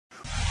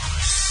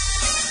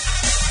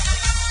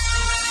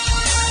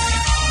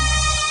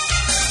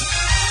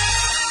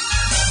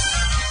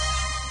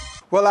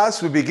Well,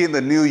 as we begin the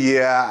new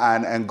year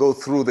and go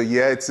through the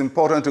year, it's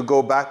important to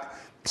go back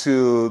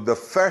to the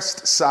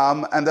first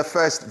psalm and the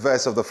first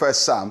verse of the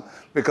first psalm,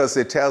 because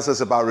it tells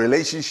us about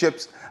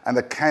relationships and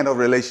the kind of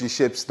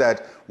relationships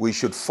that we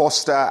should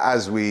foster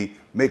as we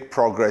make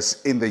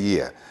progress in the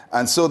year.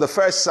 And so the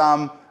first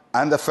psalm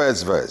and the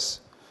first verse: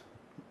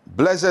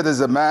 Blessed is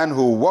the man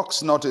who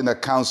walks not in the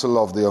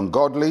counsel of the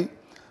ungodly,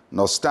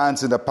 nor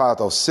stands in the path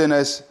of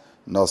sinners,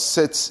 nor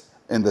sits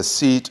in the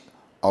seat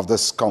of the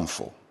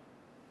scornful.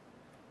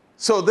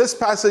 So this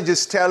passage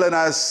is telling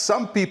us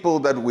some people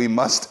that we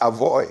must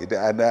avoid.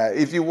 And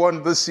if you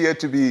want this year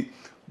to be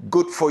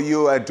good for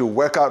you and to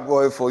work out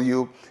well for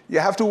you, you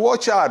have to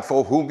watch out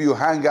for whom you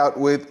hang out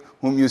with,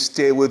 whom you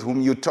stay with,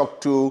 whom you talk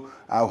to,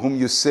 whom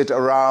you sit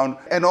around,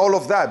 and all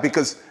of that.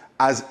 Because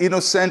as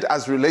innocent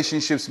as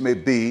relationships may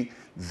be,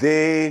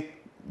 they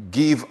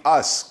give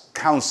us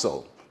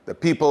counsel. The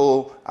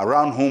people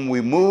around whom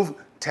we move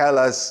tell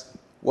us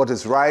what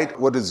is right,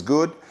 what is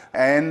good,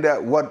 and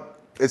what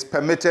is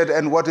permitted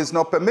and what is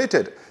not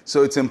permitted.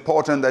 So it's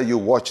important that you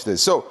watch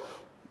this. So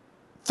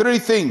 3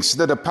 things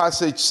that the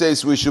passage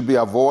says we should be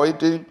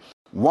avoiding.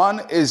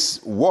 One is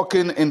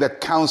walking in the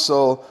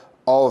counsel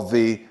of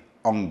the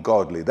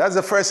ungodly. That's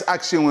the first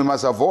action we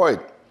must avoid.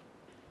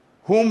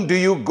 Whom do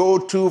you go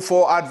to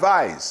for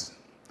advice?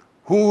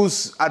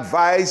 Whose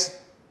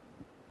advice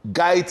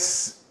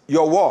guides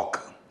your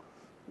walk?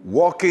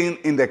 Walking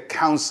in the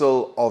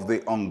counsel of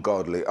the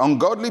ungodly.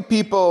 Ungodly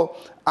people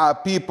are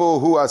people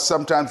who are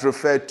sometimes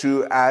referred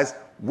to as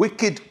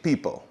wicked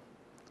people.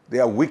 They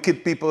are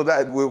wicked people,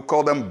 that we'll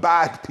call them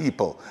bad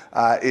people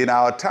in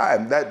our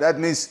time. That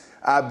means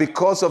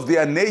because of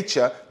their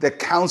nature, the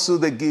counsel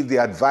they give, the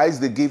advice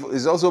they give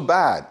is also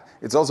bad.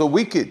 It's also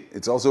wicked.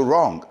 It's also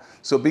wrong.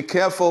 So be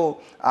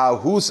careful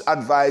whose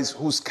advice,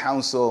 whose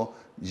counsel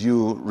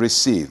you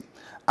receive.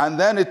 And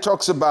then it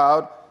talks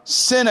about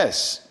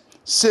sinners.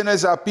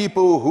 Sinners are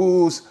people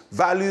whose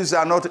values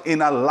are not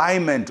in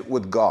alignment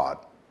with God.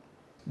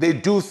 They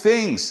do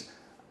things,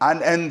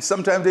 and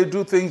sometimes they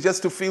do things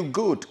just to feel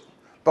good.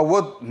 But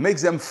what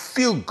makes them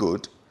feel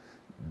good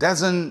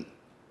doesn't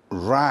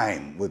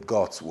rhyme with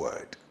God's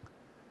word.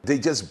 They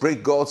just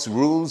break God's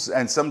rules,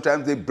 and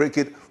sometimes they break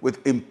it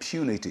with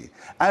impunity.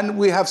 And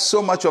we have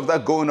so much of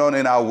that going on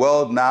in our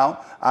world now,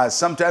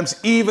 sometimes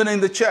even in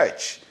the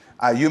church.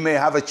 You may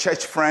have a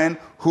church friend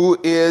who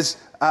is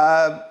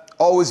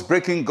always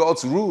breaking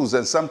God's rules,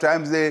 and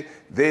sometimes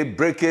they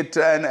break it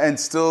and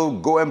still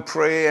go and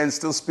pray and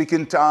still speak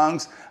in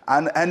tongues,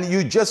 and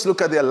you just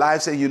look at their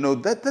lives and you know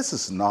that this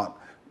is not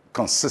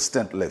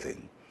consistent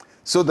living.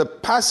 So the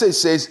passage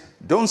says,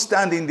 don't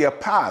stand in their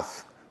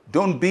path.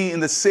 Don't be in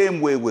the same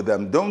way with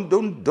them.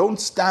 Don't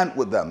stand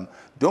with them.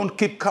 Don't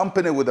keep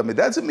company with them. It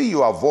doesn't mean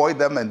you avoid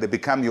them and they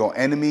become your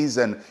enemies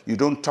and you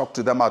don't talk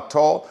to them at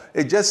all.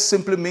 It just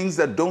simply means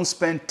that don't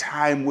spend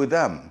time with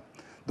them.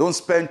 Don't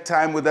spend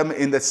time with them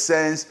in the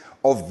sense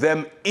of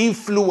them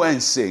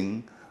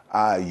influencing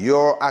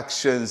your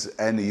actions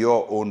and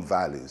your own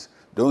values.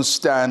 Don't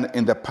stand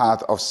in the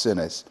path of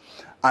sinners.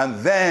 And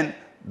then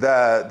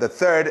the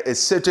third is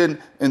sitting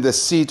in the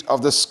seat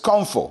of the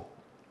scornful.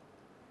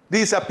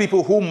 These are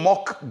people who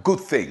mock good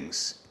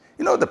things.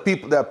 You know,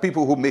 there are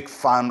people who make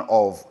fun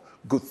of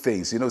good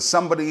things. You know,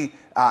 somebody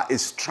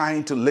is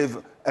trying to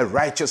live a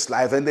righteous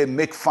life and they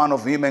make fun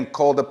of him and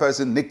call the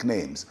person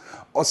nicknames.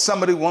 Or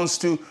somebody wants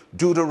to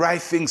do the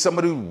right thing.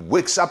 Somebody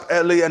wakes up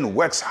early and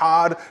works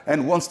hard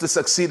and wants to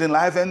succeed in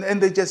life,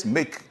 and they just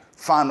make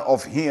fun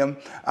of him.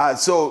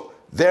 So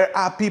there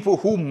are people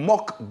who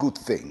mock good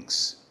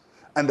things.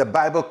 And the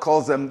Bible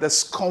calls them the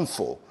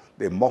scornful.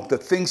 They mock the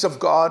things of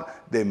God.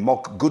 They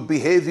mock good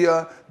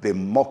behavior. They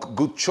mock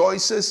good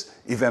choices.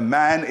 If a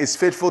man is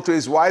faithful to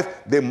his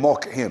wife, they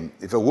mock him.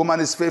 If a woman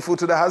is faithful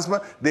to the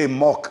husband, they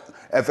mock.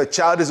 If a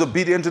child is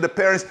obedient to the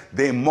parents,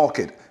 they mock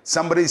it.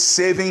 Somebody is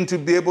saving to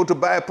be able to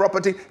buy a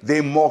property,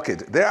 they mock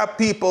it. There are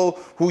people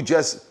who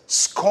just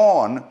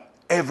scorn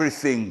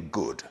everything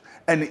good.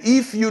 And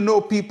if you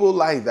know people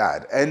like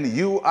that and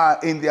you are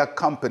in their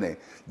company,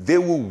 they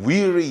will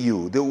weary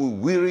you. They will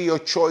weary your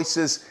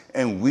choices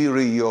and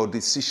weary your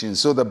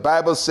decisions. So the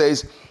Bible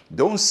says,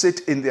 don't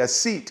sit in their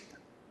seat.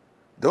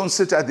 Don't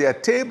sit at their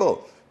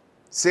table.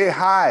 Say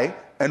hi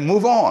and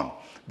move on,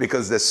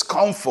 because the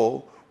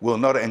scornful will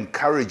not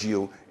encourage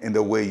you in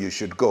the way you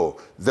should go.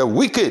 The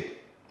wicked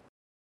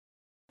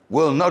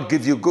will not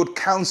give you good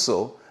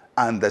counsel,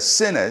 and the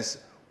sinners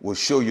will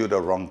show you the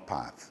wrong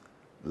path.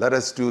 Let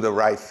us do the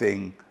right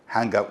thing,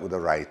 hang out with the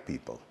right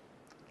people.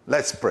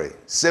 Let's pray.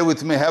 Say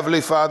with me, Heavenly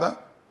Father,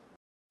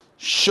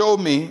 show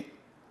me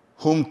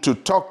whom to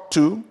talk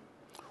to,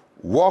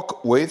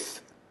 walk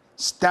with,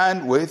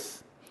 stand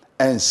with,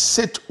 and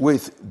sit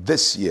with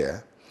this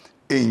year.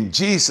 In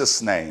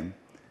Jesus' name,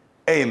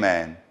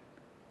 amen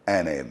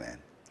and amen.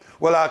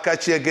 Well, I'll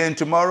catch you again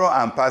tomorrow.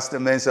 I'm Pastor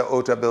Mensa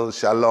Otabil.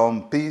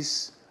 Shalom,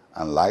 peace,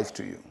 and life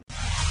to you.